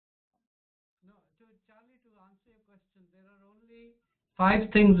Charlie, to answer your question, there are only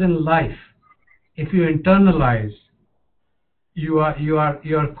five things in life. If you internalize, you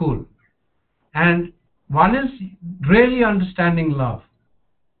are cool. And one is really understanding love.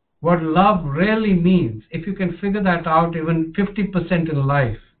 What love really means. If you can figure that out, even 50% in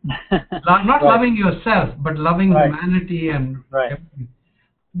life. Not Right. loving yourself, but loving Right. humanity and Right. everything.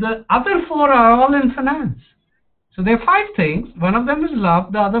 The other four are all in finance. So there are five things. One of them is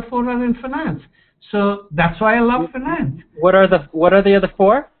love. The other four are in finance. So that's why I love finance. What are the other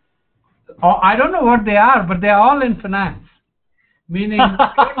four? Oh, I don't know what they are, but they are all in finance. Meaning,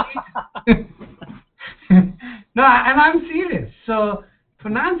 no, and I'm serious. So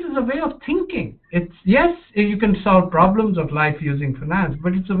finance is a way of thinking. It's, yes, you can solve problems of life using finance,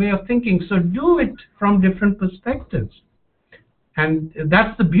 but it's a way of thinking. So do it from different perspectives. And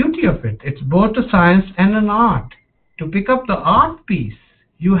that's the beauty of it. It's both a science and an art. To pick up the art piece,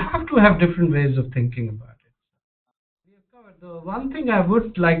 you have to have different ways of thinking about it. We have covered. The one thing I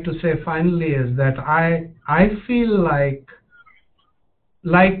would like to say finally is that I feel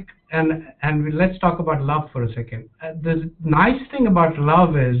let's talk about love for a second. The nice thing about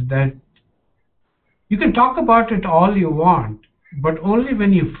love is that you can talk about it all you want, but only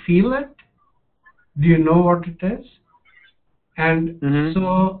when you feel it do you know what it is. And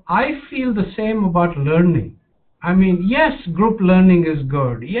so I feel the same about learning. I mean, yes, group learning is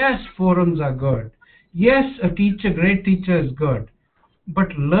good. Yes, forums are good. Yes, a great teacher is good.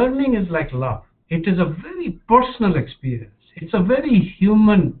 But learning is like love. It is a very personal experience. It's a very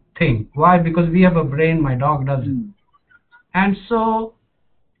human thing. Why? Because we have a brain, my dog doesn't. And so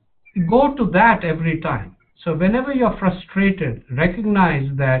go to that every time. So whenever you're frustrated, recognize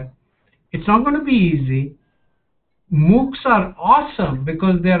that it's not going to be easy. MOOCs are awesome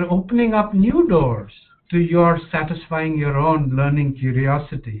because they're opening up new doors to your satisfying your own learning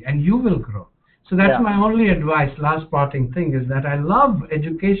curiosity, and you will grow. So that's my only advice, last parting thing, is that I love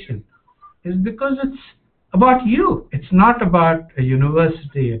education, is because it's about you. It's not about a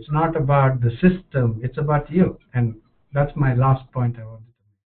university. It's not about the system. It's about you. And that's my last point I want.